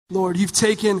Lord, you've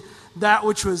taken that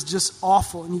which was just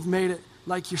awful and you've made it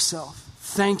like yourself.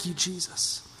 Thank you,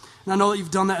 Jesus. And I know that you've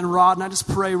done that in Rod, and I just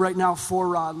pray right now for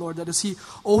Rod, Lord, that as he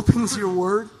opens your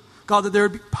word, God, that there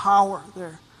would be power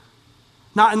there.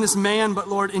 Not in this man, but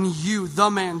Lord, in you,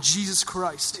 the man, Jesus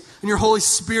Christ, and your Holy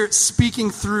Spirit speaking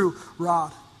through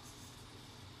Rod.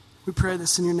 We pray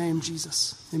this in your name,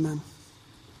 Jesus. Amen.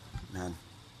 Amen.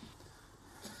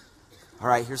 All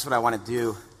right, here's what I want to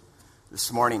do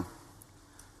this morning.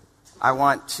 I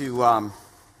want to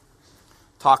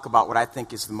talk about what I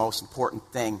think is the most important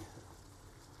thing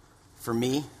for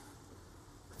me,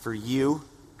 for you,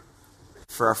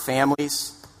 for our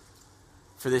families,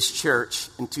 for this church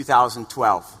in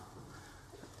 2012.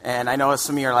 And I know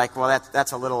some of you are like, well,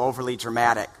 that's a little overly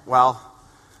dramatic. Well,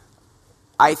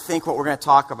 I think what we're going to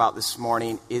talk about this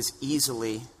morning is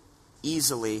easily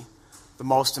the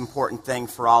most important thing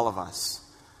for all of us.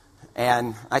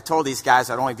 And I told these guys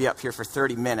I'd only be up here for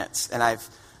 30 minutes, and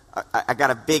I got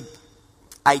a big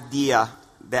idea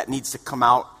that needs to come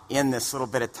out in this little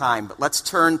bit of time. But let's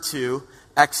turn to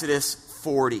Exodus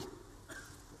 40.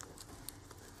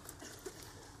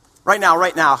 Right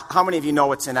now, how many of you know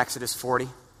what's in Exodus 40?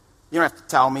 You don't have to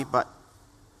tell me, but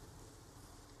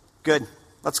good.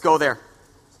 Let's go there.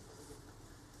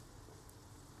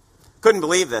 Couldn't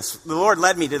believe this. The Lord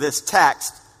led me to this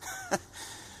text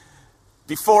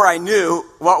before I knew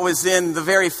what was in the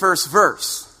very first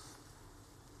verse,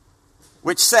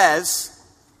 which says,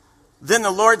 "Then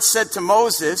the Lord said to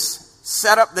Moses,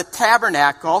 set up the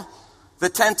tabernacle, the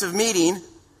tent of meeting,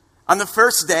 on the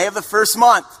first day of the first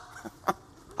month." I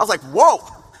was like, whoa,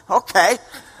 okay.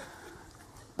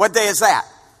 What day is that?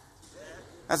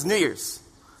 That's New Year's.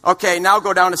 Okay, now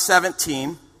go down to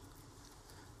 17.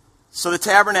 So the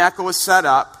tabernacle was set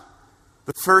up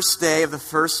the first day of the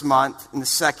first month in the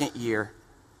second year.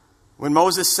 When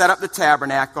Moses set up the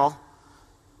tabernacle,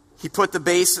 he put the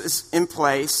bases in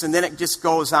place, and then it just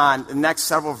goes on, the next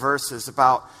several verses,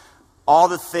 about all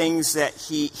the things that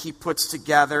he puts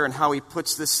together and how he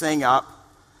puts this thing up.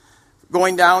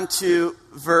 Going down to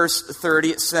verse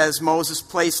 30, it says, Moses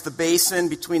placed the basin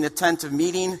between the tent of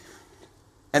meeting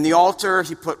and the altar.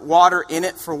 He put water in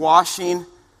it for washing.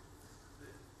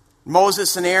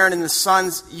 Moses and Aaron and the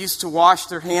sons used to wash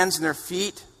their hands and their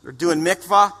feet. They're doing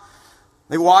mikvah.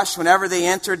 They washed whenever they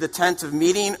entered the tent of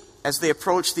meeting, as they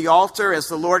approached the altar, as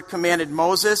the Lord commanded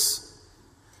Moses.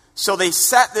 So they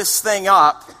set this thing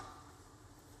up.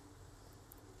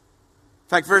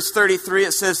 In fact, verse 33,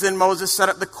 it says, Then Moses set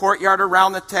up the courtyard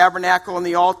around the tabernacle and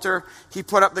the altar. He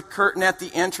put up the curtain at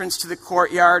the entrance to the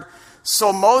courtyard.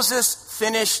 So Moses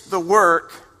finished the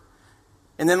work.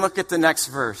 And then look at the next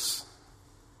verse.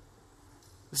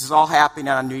 This is all happening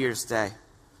on New Year's Day.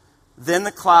 Then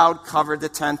the cloud covered the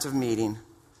tent of meeting.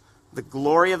 The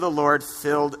glory of the Lord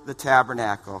filled the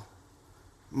tabernacle.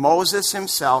 Moses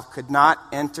himself could not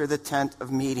enter the tent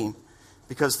of meeting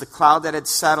because the cloud that had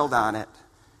settled on it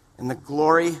and the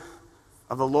glory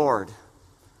of the Lord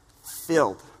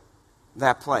filled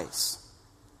that place.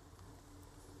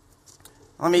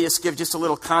 Let me just give just a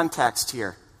little context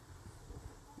here.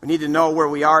 We need to know where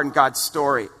we are in God's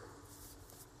story.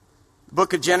 The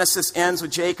book of Genesis ends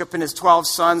with Jacob and his 12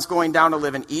 sons going down to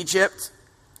live in Egypt.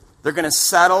 They're going to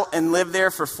settle and live there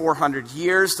for 400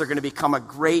 years. They're going to become a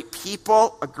great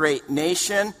people, a great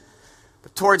nation.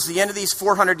 But towards the end of these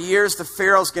 400 years, the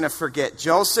Pharaoh's going to forget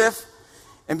Joseph.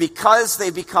 And because they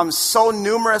become so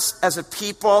numerous as a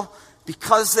people,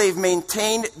 because they've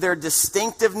maintained their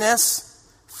distinctiveness,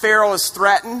 Pharaoh is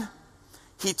threatened.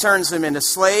 He turns them into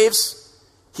slaves.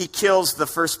 He kills the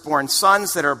firstborn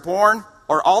sons that are born,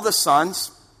 or all the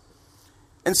sons.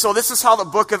 And so this is how the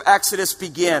book of Exodus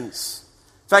begins.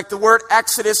 In fact, the word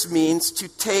Exodus means to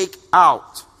take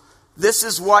out. This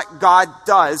is what God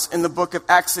does in the book of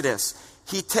Exodus.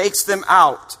 He takes them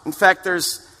out. In fact,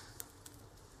 there's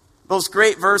those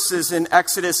great verses in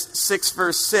Exodus 6,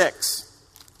 verse 6.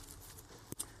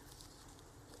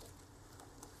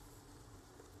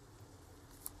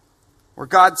 Where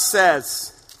God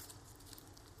says,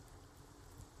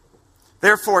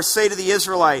 Therefore say to the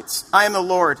Israelites, I am the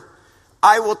Lord.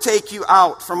 I will take you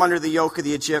out from under the yoke of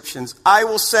the Egyptians. I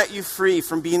will set you free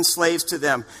from being slaves to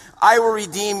them. I will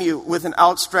redeem you with an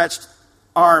outstretched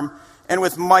arm and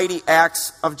with mighty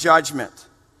acts of judgment.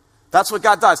 That's what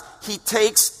God does. He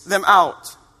takes them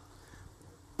out.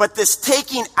 But this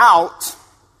taking out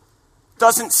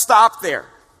doesn't stop there.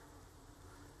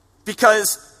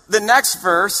 Because the next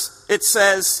verse, it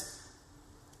says,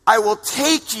 I will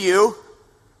take you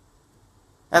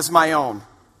as my own,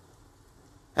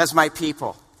 as my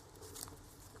people.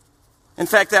 In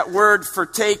fact, that word for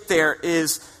take there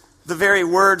is the very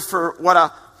word for what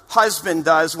a husband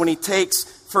does when he takes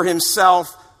for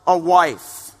himself a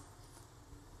wife.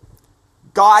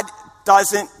 God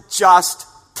doesn't just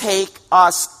take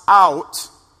us out,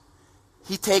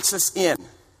 he takes us in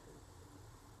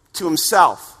to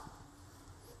himself.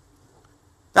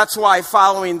 That's why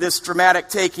following this dramatic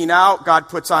taking out, God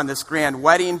puts on this grand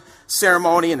wedding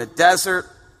ceremony in the desert.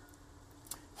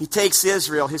 He takes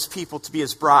Israel, his people, to be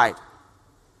his bride.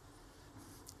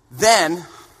 Then,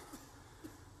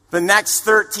 the next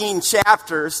 13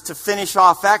 chapters to finish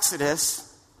off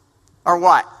Exodus are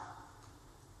what?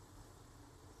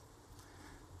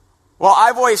 Well,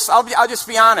 I'll just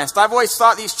be honest. I've always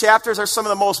thought these chapters are some of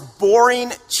the most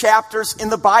boring chapters in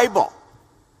the Bible.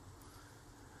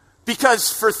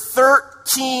 Because for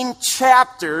 13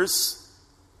 chapters,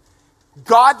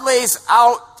 God lays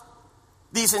out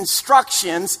these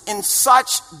instructions in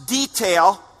such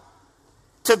detail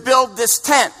to build this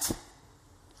tent,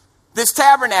 this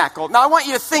tabernacle. Now, I want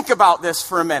you to think about this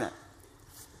for a minute.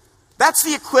 That's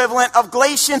the equivalent of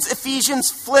Galatians, Ephesians,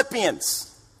 Philippians.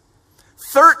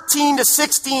 13 to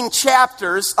 16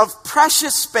 chapters of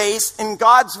precious space in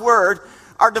God's Word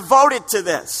are devoted to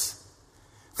this.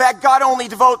 In fact, God only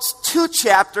devotes 2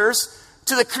 chapters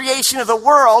to the creation of the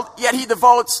world, yet he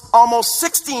devotes almost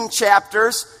 16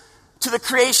 chapters to the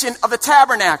creation of the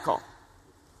tabernacle.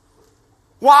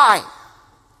 Why?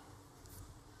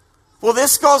 Well,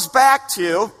 this goes back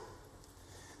to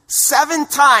 7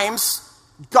 times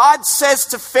God says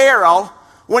to Pharaoh,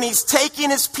 when he's taking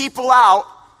his people out,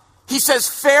 he says,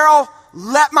 Pharaoh,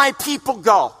 let my people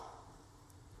go.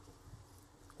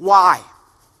 Why?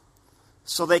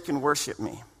 So they can worship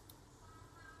me.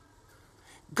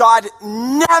 God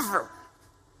never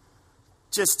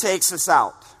just takes us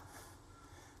out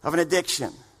of an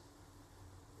addiction.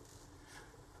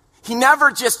 He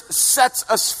never just sets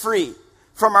us free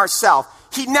from ourselves.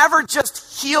 He never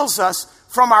just heals us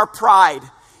from our pride.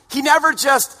 He never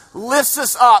just lifts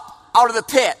us up out of the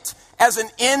pit as an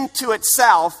end to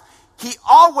itself. He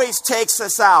always takes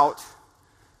us out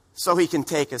so he can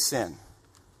take us in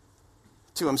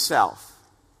to himself,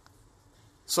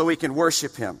 so we can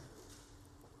worship him,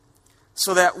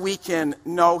 so that we can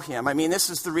know him. I mean,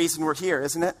 this is the reason we're here,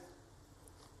 isn't it?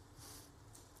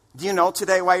 Do you know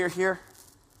today why you're here?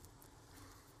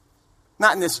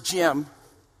 Not in this gym.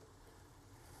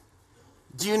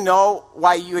 Do you know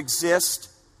why you exist?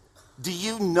 Do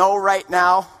you know right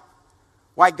now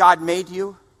why God made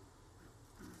you?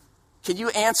 Can you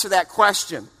answer that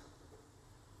question?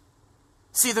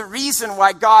 See, the reason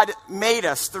why God made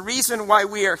us, the reason why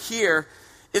we are here,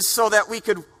 is so that we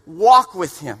could walk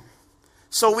with him,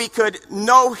 so we could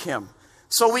know him,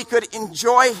 so we could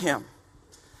enjoy him.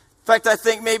 In fact, I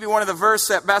think maybe one of the verses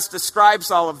that best describes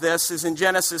all of this is in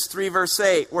Genesis 3, verse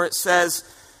 8, where it says,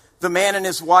 the man and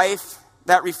his wife,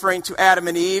 that referring to Adam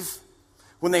and Eve,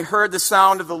 when they heard the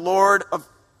sound of the Lord of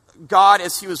God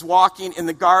as he was walking in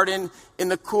the garden in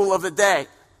the cool of the day.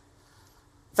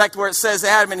 In fact, where it says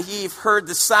Adam and Eve heard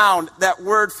the sound, that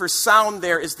word for sound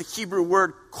there is the Hebrew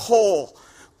word kol.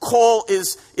 Kol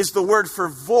is the word for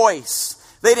voice.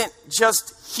 They didn't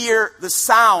just hear the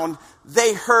sound,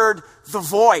 they heard the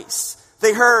voice.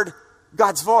 They heard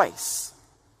God's voice.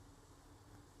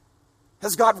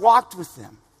 As God walked with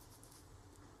them,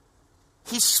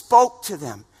 he spoke to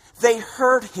them. They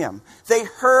heard him. They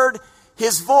heard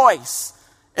his voice.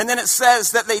 And then it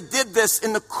says that they did this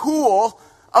in the cool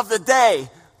of the day.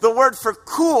 The word for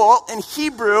cool in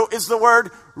Hebrew is the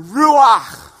word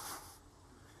ruach,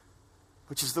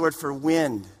 which is the word for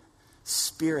wind,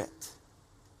 spirit.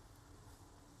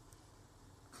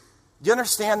 Do you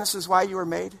understand this is why you were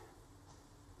made?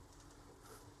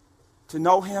 To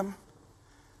know him,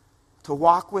 to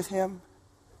walk with him,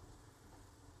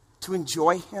 to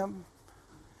enjoy him,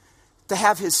 to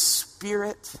have his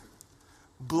spirit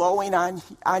blowing on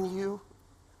you,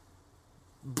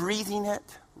 breathing it,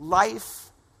 life.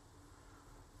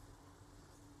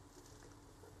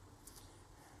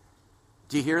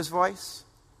 Do you hear his voice?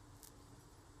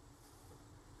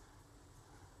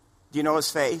 Do you know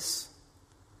his face?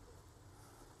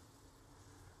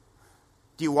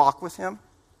 Do you walk with him?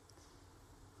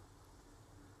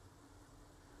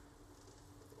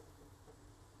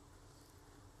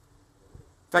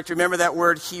 In fact, remember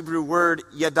that Hebrew word,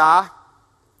 yada?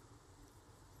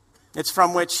 It's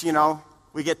from which,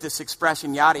 we get this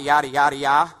expression, yada, yada, yada,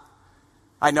 yada.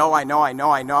 I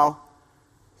know.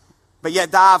 But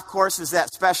yada, of course, is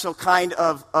that special kind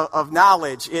of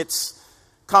knowledge. It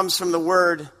comes from the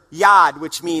word yad,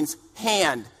 which means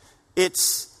hand.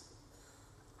 It's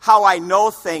how I know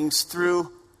things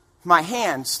through my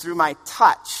hands, through my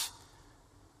touch,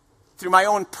 through my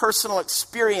own personal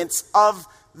experience of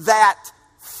that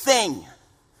thing.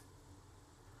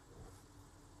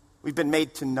 We've been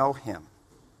made to know him.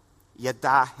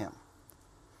 Yada him.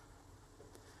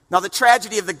 Now, the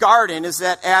tragedy of the garden is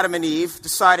that Adam and Eve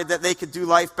decided that they could do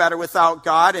life better without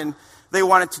God, and they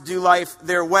wanted to do life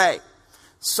their way.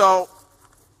 So,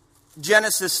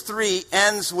 Genesis 3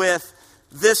 ends with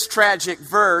this tragic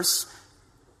verse.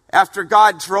 After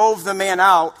God drove the man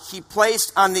out, he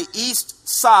placed on the east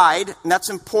side, and that's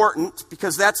important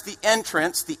because that's the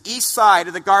entrance, the east side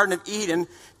of the Garden of Eden,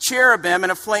 cherubim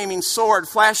and a flaming sword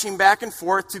flashing back and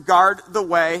forth to guard the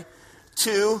way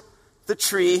to the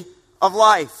tree of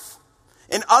life.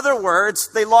 In other words,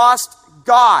 they lost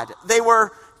God. They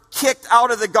were kicked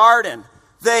out of the garden.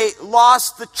 They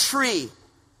lost the tree,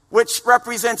 which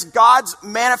represents God's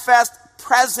manifest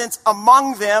presence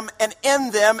among them and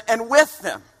in them and with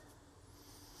them.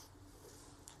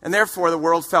 And therefore, the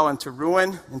world fell into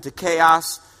ruin, into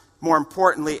chaos. More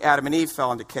importantly, Adam and Eve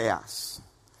fell into chaos.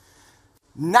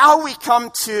 Now we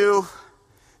come to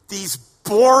these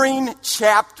boring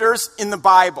chapters in the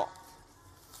Bible.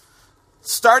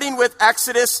 Starting with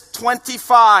Exodus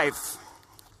 25.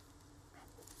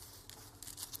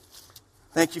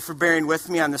 Thank you for bearing with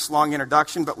me on this long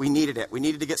introduction, but we needed it. We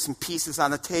needed to get some pieces on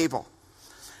the table.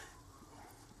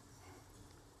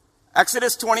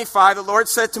 Exodus 25, the Lord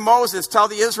said to Moses, tell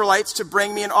the Israelites to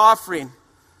bring me an offering.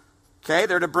 Okay,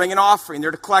 they're to bring an offering.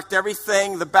 They're to collect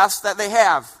everything, the best that they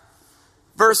have.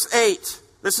 Verse 8,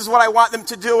 this is what I want them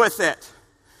to do with it.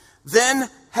 Then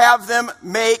have them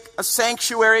make a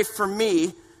sanctuary for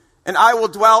me, and I will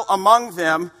dwell among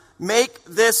them. Make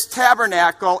this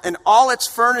tabernacle and all its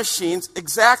furnishings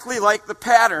exactly like the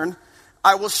pattern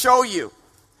I will show you.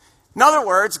 In other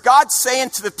words, God's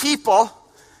saying to the people,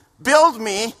 build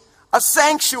me a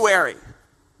sanctuary.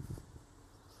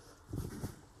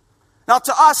 Now,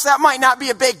 to us, that might not be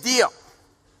a big deal.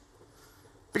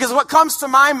 Because what comes to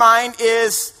my mind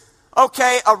is,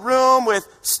 okay, a room with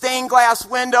stained glass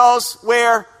windows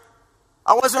where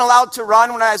I wasn't allowed to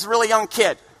run when I was a really young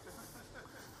kid.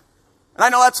 And I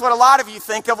know that's what a lot of you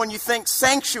think of when you think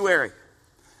sanctuary.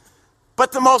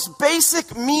 But the most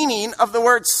basic meaning of the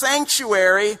word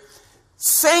sanctuary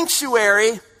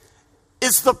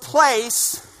is the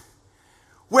place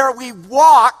where we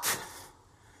walk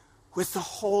with the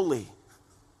holy.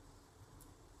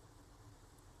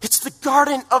 It's the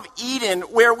Garden of Eden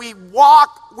where we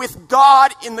walk with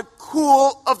God in the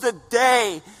cool of the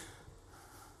day,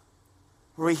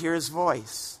 where we hear his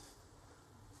voice.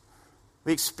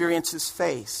 We experience his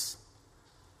face.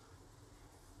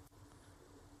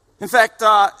 In fact,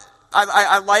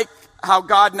 I like how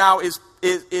God now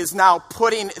is now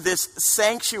putting this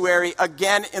sanctuary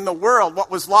again in the world. What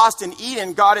was lost in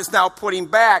Eden, God is now putting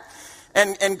back.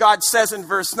 And God says in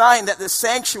verse 9 that this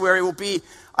sanctuary will be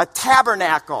a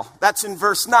tabernacle. That's in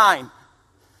verse 9.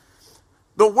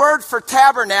 The word for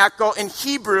tabernacle in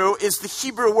Hebrew is the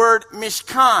Hebrew word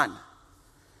mishkan.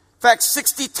 In fact,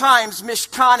 60 times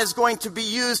mishkan is going to be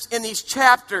used in these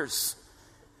chapters.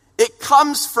 It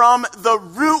comes from the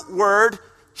root word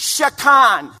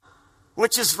shekan,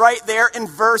 which is right there in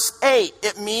verse 8.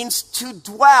 It means to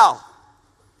dwell.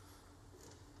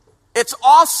 It's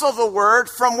also the word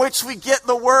from which we get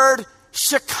the word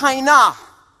Shekinah.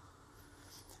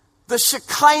 The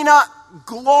Shekinah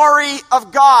glory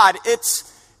of God.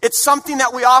 It's something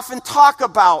that we often talk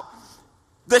about.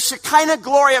 The Shekinah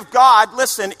glory of God,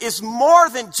 listen, is more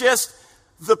than just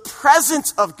the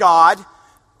presence of God,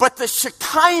 but the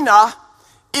Shekinah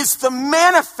is the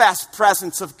manifest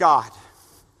presence of God,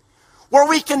 where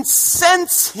we can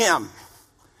sense him,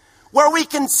 where we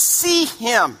can see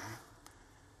him,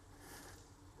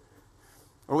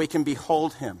 where we can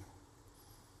behold him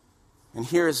and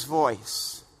hear his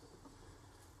voice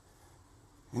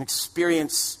and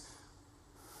experience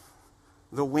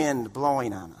the wind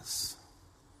blowing on us.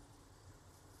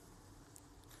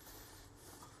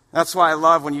 That's why I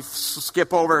love when you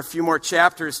skip over a few more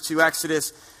chapters to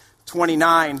Exodus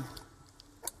 29.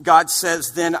 God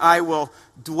says, then I will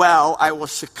dwell, I will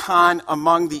shekan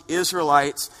among the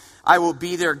Israelites. I will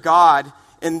be their God,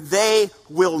 and they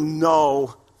will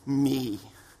know me.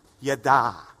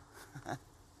 Yada.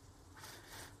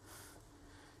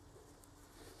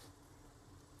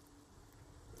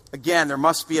 Again, there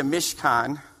must be a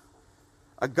mishkan,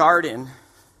 a garden,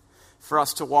 for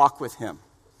us to walk with him.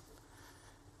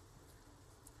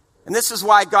 And this is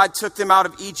why God took them out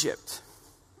of Egypt.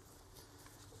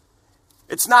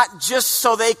 It's not just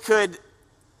so they could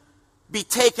be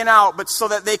taken out, but so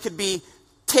that they could be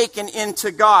taken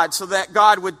into God, so that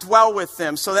God would dwell with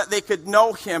them, so that they could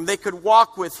know him, they could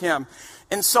walk with him.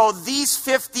 And so these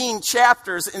 15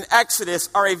 chapters in Exodus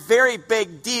are a very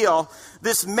big deal.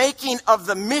 This making of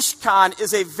the Mishkan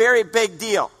is a very big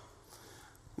deal.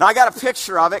 Now I got a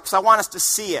picture of it because I want us to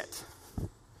see it.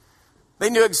 They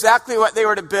knew exactly what they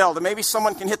were to build. And maybe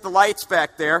someone can hit the lights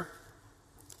back there.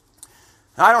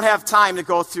 Now, I don't have time to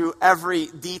go through every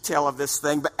detail of this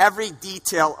thing, but every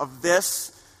detail of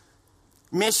this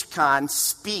Mishkan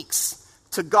speaks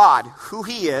to God, who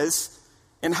he is,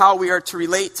 and how we are to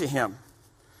relate to him.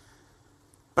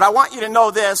 But I want you to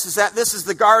know this, is that this is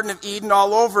the Garden of Eden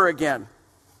all over again.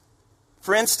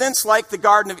 For instance, like the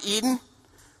Garden of Eden,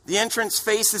 the entrance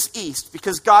faces east,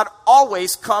 because God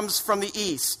always comes from the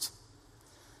east.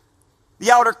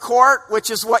 The outer court, which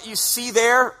is what you see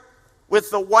there with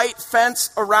the white fence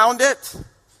around it,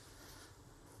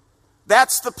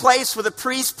 that's the place where the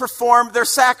priests performed their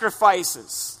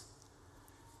sacrifices.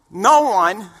 No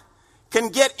one can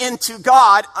get into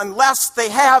God unless they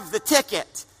have the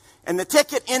ticket. And the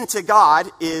ticket into God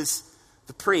is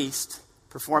the priest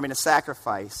performing a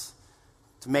sacrifice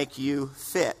to make you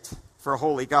fit for a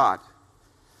holy God.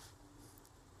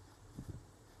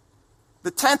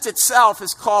 The tent itself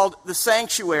is called the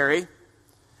sanctuary.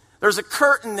 There's a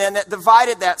curtain then that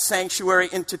divided that sanctuary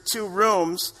into two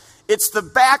rooms. It's the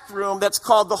back room that's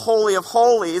called the Holy of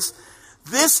Holies.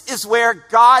 This is where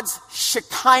God's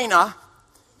Shekinah,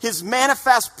 his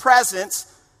manifest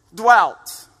presence,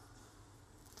 dwelt.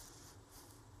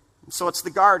 So it's the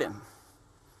garden.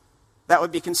 That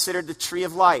would be considered the tree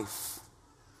of life.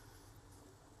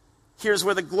 Here's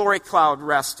where the glory cloud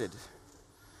rested.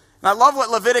 And I love what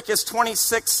Leviticus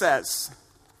 26 says.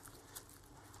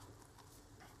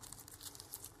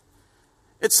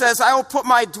 It says, I will put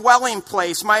my dwelling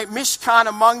place, my Mishkan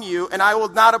among you, and I will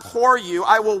not abhor you.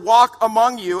 I will walk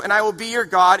among you, and I will be your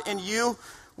God, and you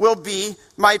will be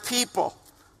my people.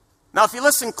 Now, if you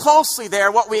listen closely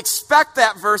there, what we expect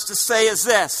that verse to say is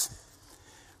this.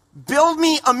 Build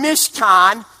me a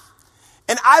Mishkan,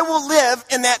 and I will live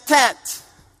in that tent.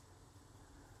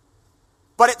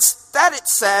 But instead it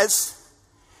says,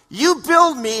 you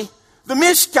build me the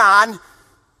Mishkan,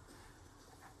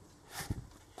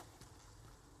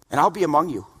 and I'll be among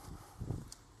you.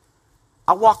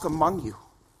 I'll walk among you.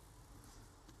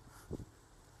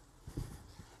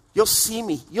 You'll see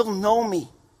me. You'll know me.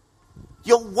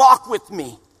 You'll walk with me.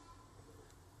 In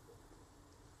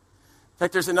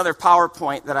fact, there's another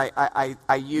PowerPoint that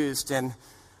I used, and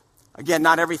again,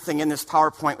 not everything in this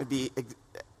PowerPoint would be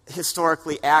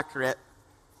historically accurate.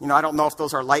 You know, I don't know if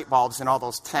those are light bulbs in all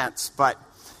those tents, but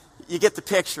you get the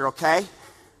picture, okay?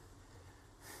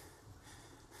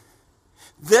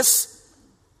 This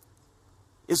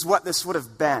is what this would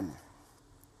have been.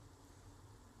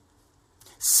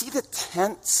 See the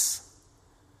tents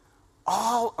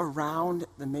all around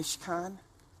the Mishkan?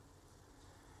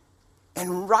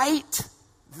 And right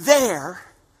there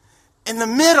in the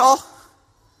middle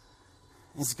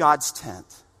is God's tent.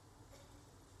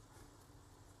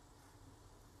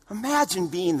 Imagine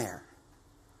being there.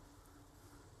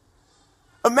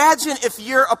 Imagine if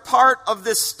you're a part of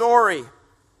this story,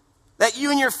 that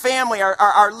you and your family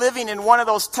are living in one of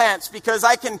those tents, because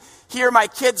I can hear my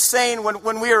kids saying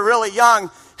when we were really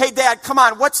young, hey, Dad, come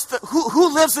on,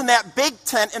 who lives in that big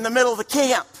tent in the middle of the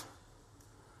camp?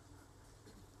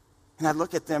 And I'd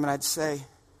look at them and I'd say,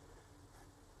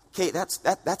 Kate, that's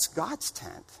God's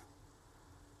tent.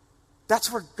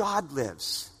 That's where God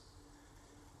lives.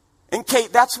 And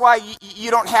Kate, that's why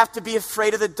you don't have to be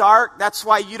afraid of the dark. That's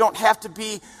why you don't have to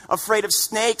be afraid of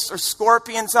snakes or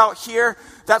scorpions out here.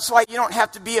 That's why you don't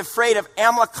have to be afraid of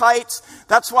Amalekites.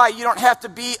 That's why you don't have to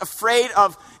be afraid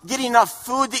of getting enough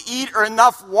food to eat or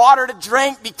enough water to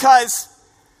drink, because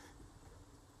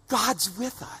God's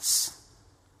with us.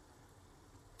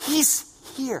 He's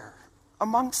here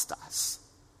amongst us.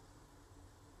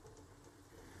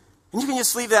 And you can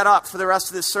just leave that up for the rest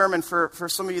of this sermon for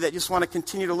some of you that just want to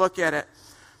continue to look at it.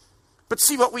 But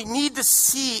see, what we need to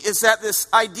see is that this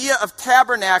idea of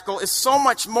tabernacle is so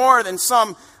much more than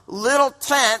some little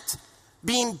tent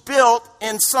being built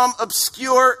in some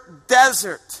obscure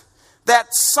desert.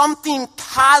 That something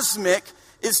cosmic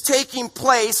is taking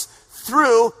place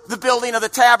through the building of the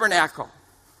tabernacle.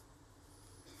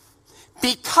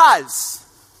 Because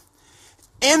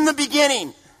in the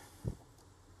beginning,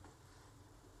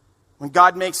 when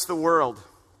God makes the world,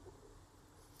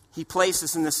 he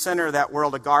places in the center of that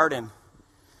world a garden.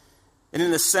 And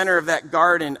in the center of that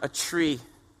garden, a tree.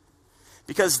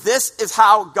 Because this is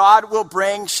how God will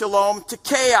bring shalom to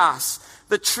chaos.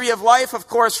 The tree of life, of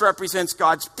course, represents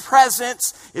God's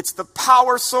presence. It's the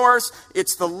power source.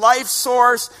 It's the life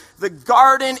source. The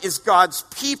garden is God's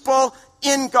people.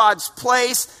 in God's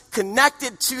place,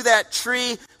 connected to that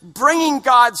tree, bringing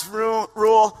God's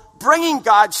rule, bringing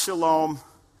God's shalom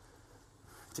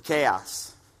to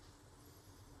chaos.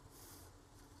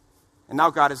 And now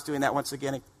God is doing that once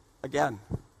again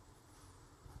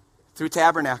through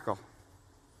tabernacle.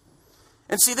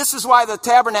 And see, this is why the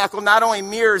tabernacle not only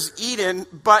mirrors Eden,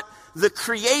 but the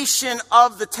creation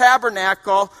of the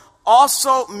tabernacle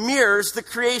also mirrors the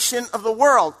creation of the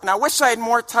world. And I wish I had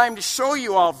more time to show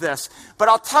you all of this, but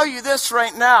I'll tell you this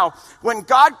right now. When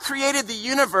God created the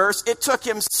universe, it took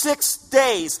him 6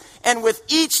 days. And with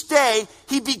each day,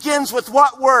 he begins with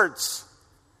what words?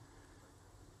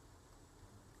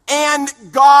 And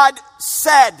God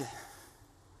said.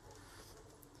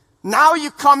 Now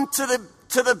you come to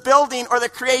the building or the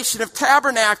creation of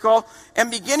tabernacle,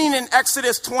 and beginning in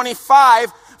Exodus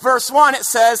 25, verse 1, it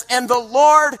says, and the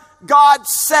Lord God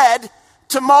said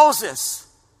to Moses.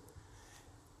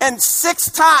 And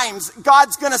 6 times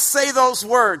God's going to say those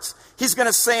words. He's going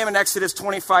to say them in Exodus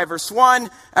 25, verse 1,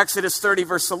 Exodus 30,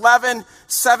 verse 11,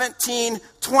 17,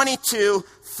 22,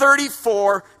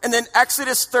 34, and then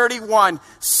Exodus 31.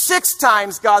 6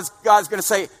 times God's going to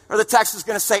say, or the text is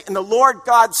going to say, and the Lord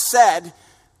God said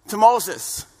to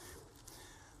Moses.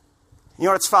 You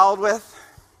know what it's followed with?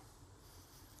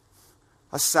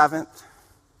 A 7th.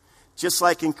 Just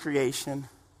like in creation.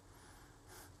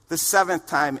 The 7th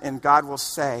time, and God will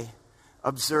say,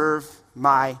 observe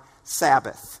my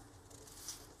Sabbath.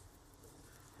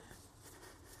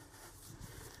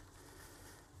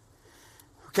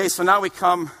 Okay, so now we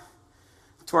come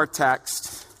to our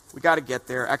text. We got to get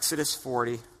there. Exodus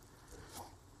 40.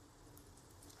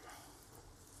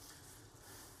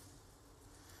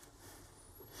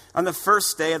 On the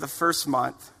first day of the first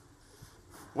month.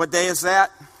 What day is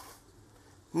that?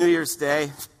 New Year's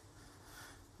Day.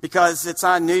 Because it's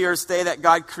on New Year's Day that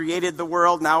God created the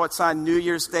world. Now it's on New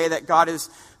Year's Day that God is,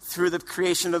 through the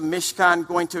creation of Mishkan,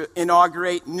 going to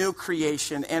inaugurate new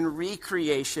creation and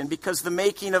recreation. Because the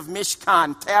making of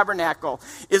Mishkan, tabernacle,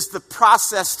 is the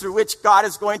process through which God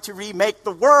is going to remake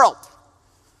the world.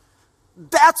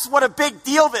 That's what a big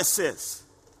deal this is.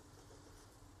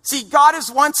 See, God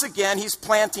is once again, he's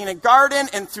planting a garden,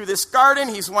 and through this garden,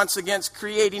 he's once again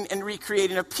creating and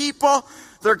recreating a people.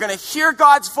 They're going to hear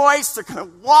God's voice. They're going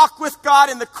to walk with God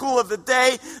in the cool of the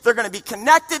day. They're going to be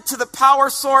connected to the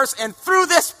power source, and through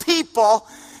this people,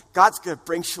 God's going to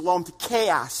bring shalom to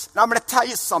chaos. And I'm going to tell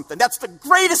you something. That's the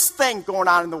greatest thing going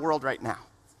on in the world right now.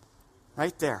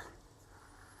 Right there.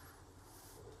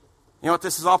 You know what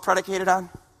this is all predicated on?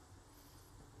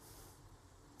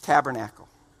 Tabernacle.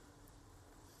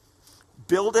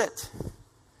 Build it,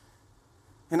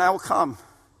 and I will come.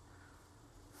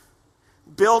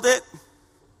 Build it,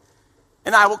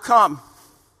 and I will come.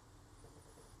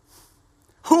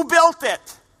 Who built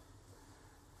it?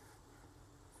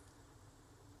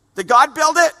 Did God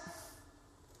build it?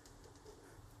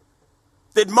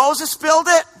 Did Moses build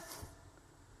it?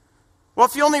 Well,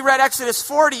 if you only read Exodus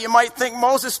 40, you might think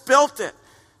Moses built it.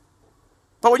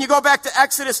 But when you go back to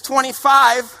Exodus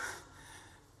 25,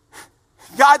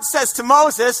 God says to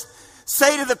Moses,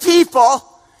 say to the people,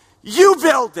 you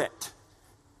build it.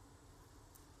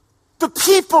 The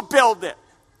people build it.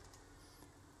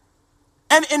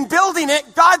 And in building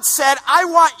it, God said, I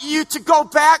want you to go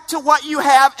back to what you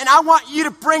have, and I want you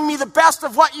to bring me the best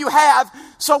of what you have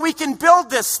so we can build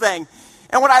this thing.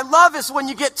 And what I love is when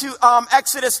you get to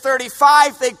Exodus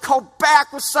 35, they go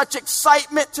back with such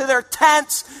excitement to their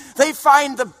tents. They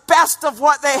find the best of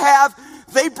what they have.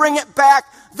 They bring it back.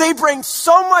 They bring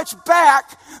so much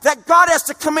back that God has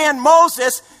to command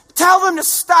Moses, tell them to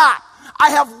stop.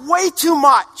 I have way too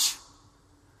much.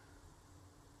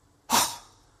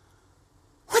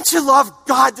 Wouldn't you love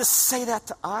God to say that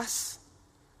to us?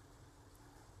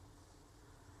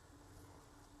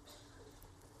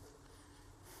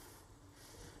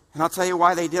 And I'll tell you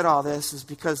why they did all this is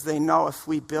because they know if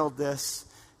we build this,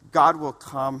 God will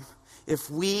come. If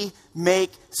we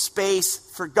make space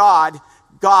for God,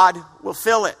 God will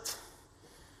fill it.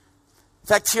 In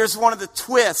fact, here's one of the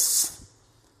twists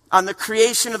on the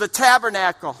creation of the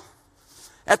tabernacle.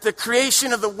 At the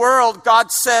creation of the world,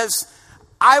 God says,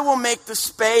 I will make the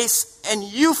space and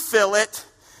you fill it.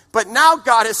 But now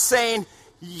God is saying,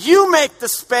 you make the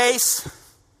space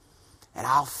and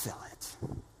I'll fill it.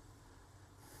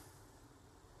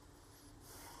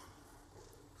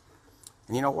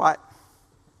 And you know what?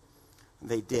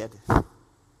 They did.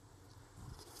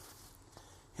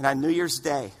 And on New Year's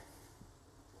Day,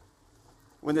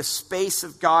 when the space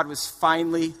of God was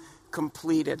finally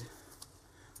completed,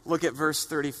 look at verse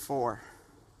 34.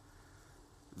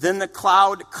 Then the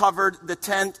cloud covered the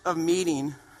tent of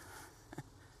meeting,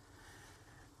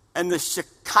 And the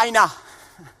Shekinah,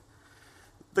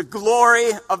 the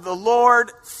glory of the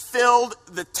Lord, filled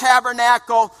the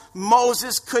tabernacle.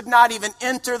 Moses could not even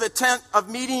enter the tent of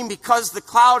meeting because the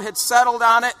cloud had settled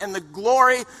on it, and the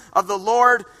glory of the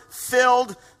Lord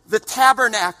filled the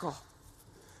tabernacle.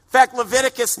 In fact,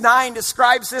 Leviticus 9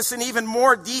 describes this in even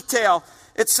more detail.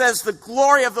 It says, the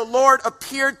glory of the Lord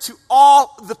appeared to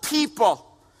all the people.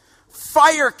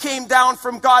 Fire came down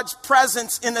from God's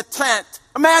presence in the tent.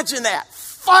 Imagine that.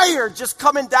 Fire just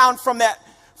coming down from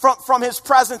his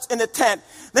presence in the tent.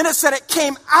 Then it said it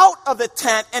came out of the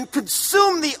tent and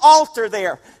consumed the altar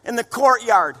there in the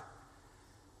courtyard.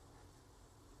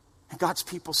 And God's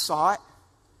people saw it.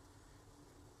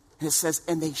 And it says,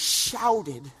 and they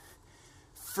shouted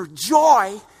for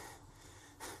joy.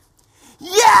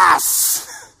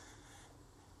 Yes!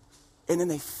 And then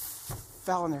they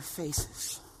fell on their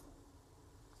faces.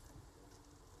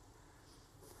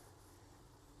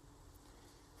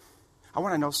 I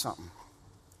want to know something.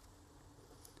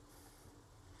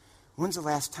 When's the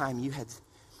last time you had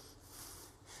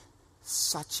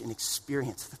such an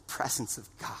experience of the presence of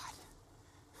God?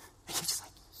 And you're just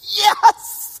like,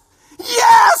 yes!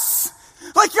 Yes!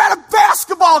 Like you're at a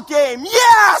basketball game.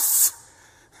 Yes!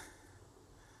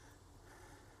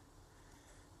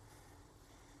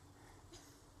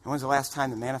 And when's the last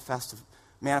time the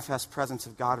manifest presence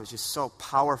of God was just so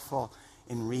powerful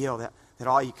and real that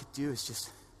all you could do is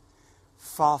just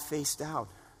fall face down?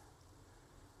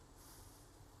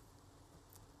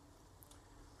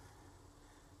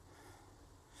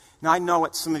 Now, I know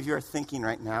what some of you are thinking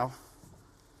right now.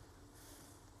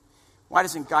 Why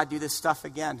doesn't God do this stuff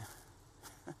again?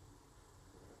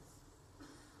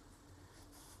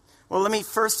 Well, let me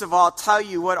first of all tell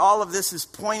you what all of this is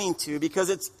pointing to,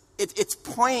 because it's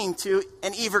pointing to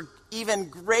an even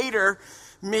greater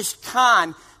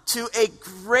mishkan, to a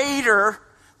greater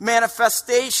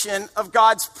manifestation of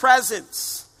God's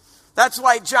presence. That's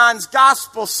why John's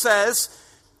gospel says,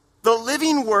 the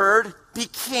living word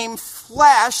became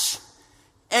flesh,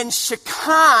 and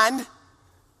Shekinah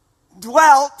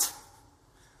dwelt,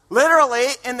 literally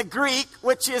in the Greek,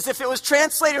 which is, if it was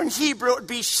translated in Hebrew, it would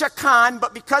be Shekinah,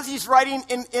 but because he's writing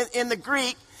in the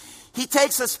Greek, he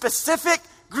takes a specific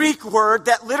Greek word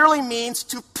that literally means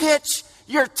to pitch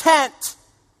your tent.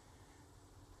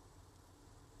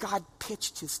 God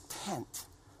pitched his tent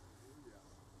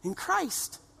in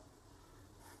Christ.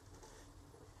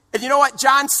 And you know what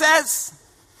John says?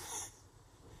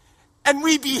 And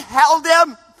we beheld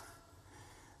him.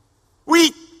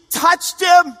 We touched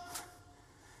him.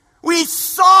 We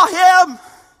saw him.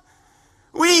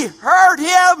 We heard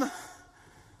him.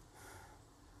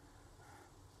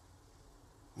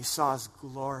 We saw his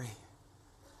glory.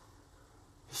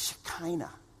 His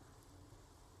Shekinah.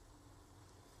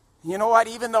 You know what?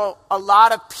 Even though a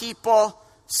lot of people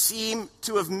seem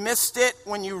to have missed it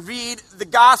when you read the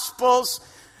Gospels,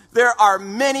 there are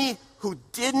many who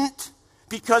didn't,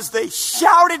 because they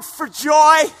shouted for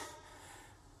joy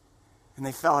and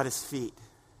they fell at his feet.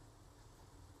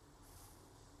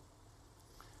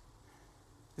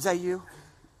 Is that you?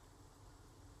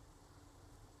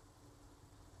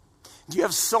 Do you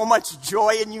have so much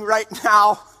joy in you right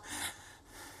now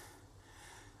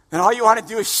that all you want to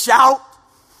do is shout?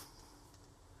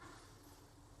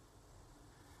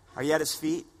 Are you at his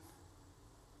feet?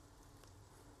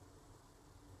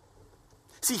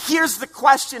 See, here's the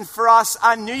question for us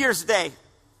on New Year's Day.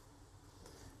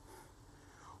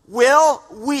 Will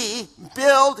we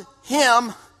build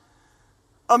him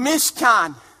a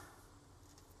mishkan?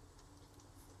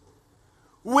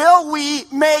 Will we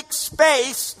make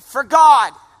space for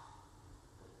God?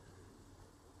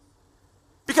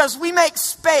 Because we make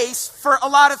space for a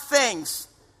lot of things.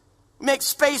 We make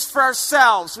space for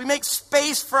ourselves. We make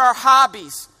space for our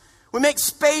hobbies. We make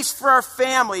space for our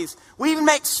families. We even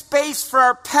make space for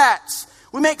our pets.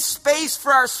 We make space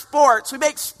for our sports. We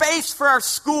make space for our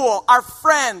school, our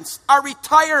friends, our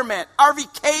retirement, our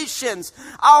vacations,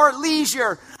 our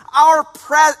leisure, our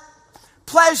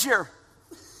pleasure.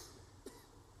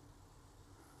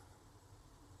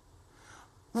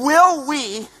 Will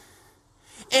we,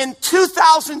 in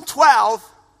 2012,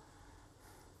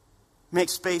 make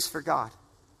space for God?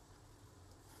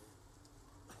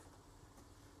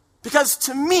 Because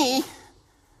to me,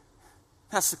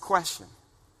 that's the question.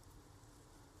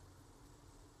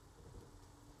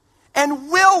 And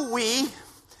will we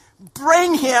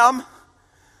bring him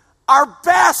our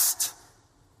best?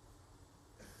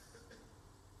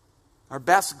 Our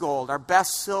best gold, our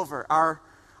best silver, our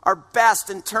best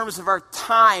in terms of our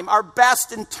time, our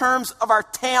best in terms of our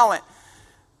talent,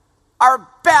 our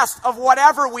best of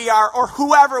whatever we are or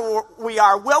whoever we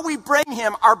are. Will we bring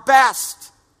him our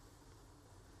best?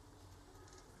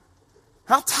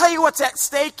 I'll tell you what's at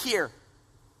stake here.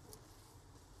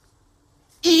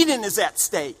 Eden is at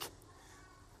stake.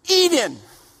 Eden.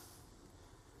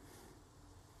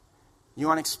 You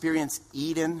want to experience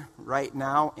Eden right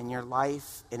now in your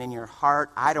life and in your heart?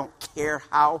 I don't care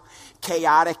how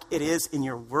chaotic it is in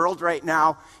your world right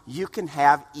now. You can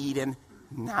have Eden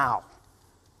now.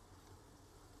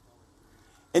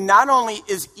 And not only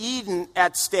is Eden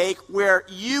at stake, where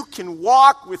you can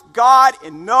walk with God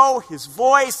and know His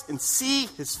voice and see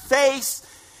His face,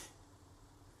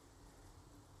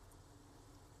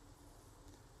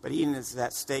 but Eden is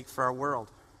at stake for our world.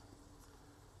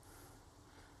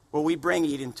 Will we bring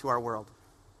Eden to our world?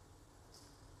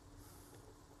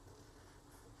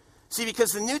 See,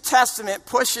 because the New Testament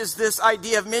pushes this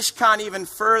idea of Mishkan even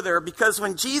further, because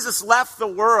when Jesus left the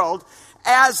world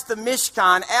as the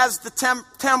Mishkan, as the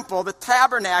temple, the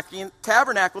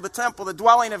tabernacle, the temple, the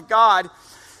dwelling of God,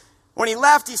 when He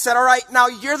left, He said, all right, now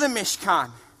you're the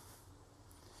Mishkan.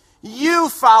 You,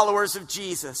 followers of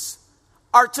Jesus,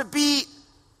 are to be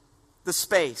the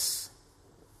space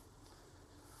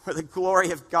where the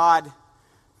glory of God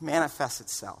manifests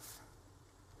itself.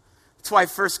 That's why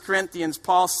 1 Corinthians,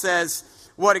 Paul says,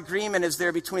 what agreement is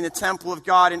there between the temple of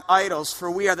God and idols? For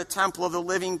we are the temple of the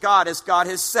living God. As God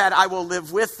has said, I will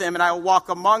live with them, and I will walk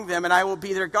among them, and I will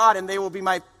be their God, and they will be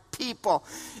my people.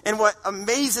 And what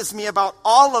amazes me about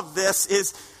all of this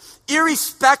is,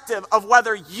 irrespective of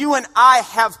whether you and I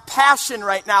have passion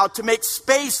right now to make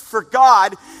space for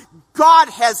God, God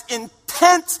has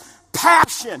intense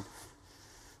passion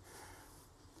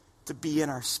to be in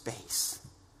our space.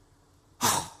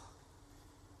 Oh,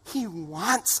 He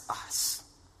wants us.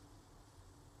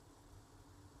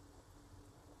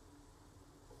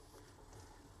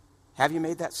 Have you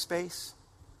made that space?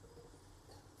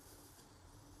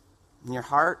 In your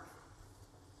heart?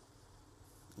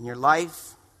 In your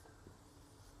life?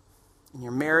 In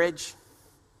your marriage?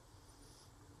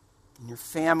 In your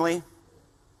family?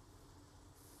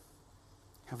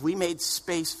 Have we made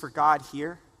space for God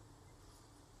here?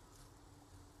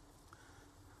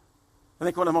 I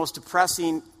think one of the most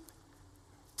depressing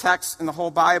texts in the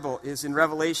whole Bible is in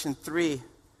Revelation 3,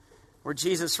 where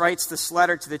Jesus writes this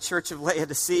letter to the church of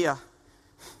Laodicea.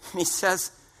 And He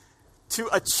says, to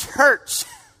a church,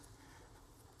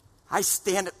 I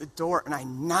stand at the door and I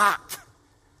knock.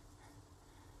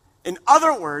 In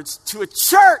other words, to a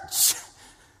church,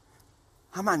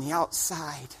 I'm on the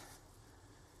outside.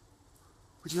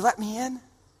 Would you let me in?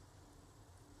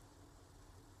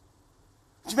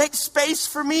 Would you make space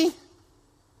for me?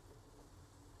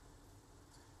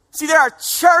 See, there are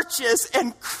churches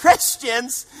and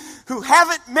Christians who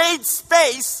haven't made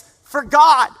space for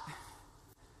God.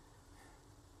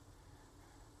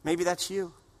 Maybe that's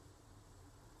you.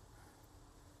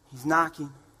 He's knocking.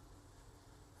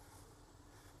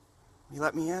 Will you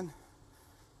let me in?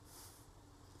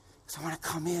 Because I want to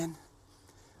come in.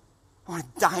 I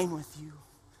want to dine with you.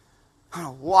 I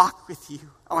want to walk with you.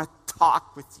 I want to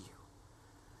talk with you.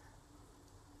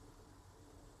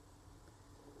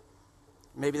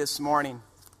 Maybe this morning,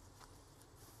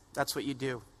 that's what you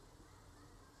do.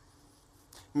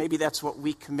 Maybe that's what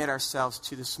we commit ourselves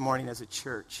to this morning as a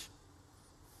church.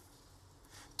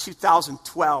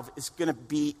 2012 is going to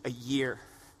be a year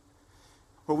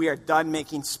where we are done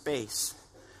making space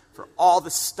for all the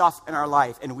stuff in our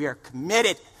life, and we are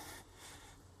committed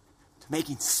to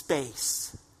making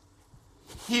space,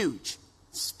 huge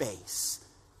space,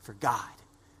 for God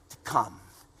to come.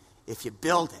 If you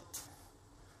build it,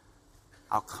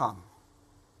 I'll come.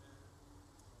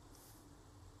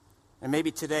 And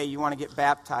maybe today you want to get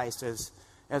baptized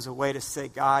as a way to say,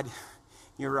 God,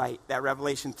 you're right. That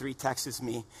Revelation 3 texts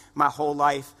me. My whole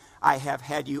life I have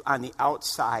had you on the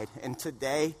outside. And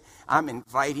today I'm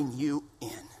inviting you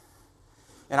in.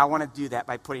 And I want to do that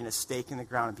by putting a stake in the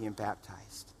ground and being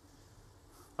baptized.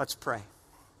 Let's pray.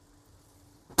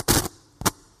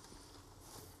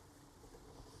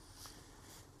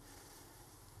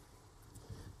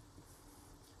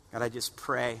 God, I just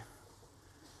pray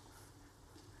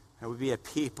that we be a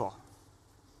people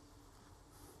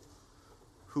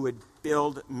who would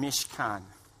build Mishkan,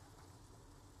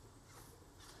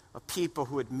 a people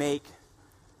who would make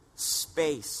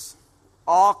space,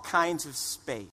 all kinds of space,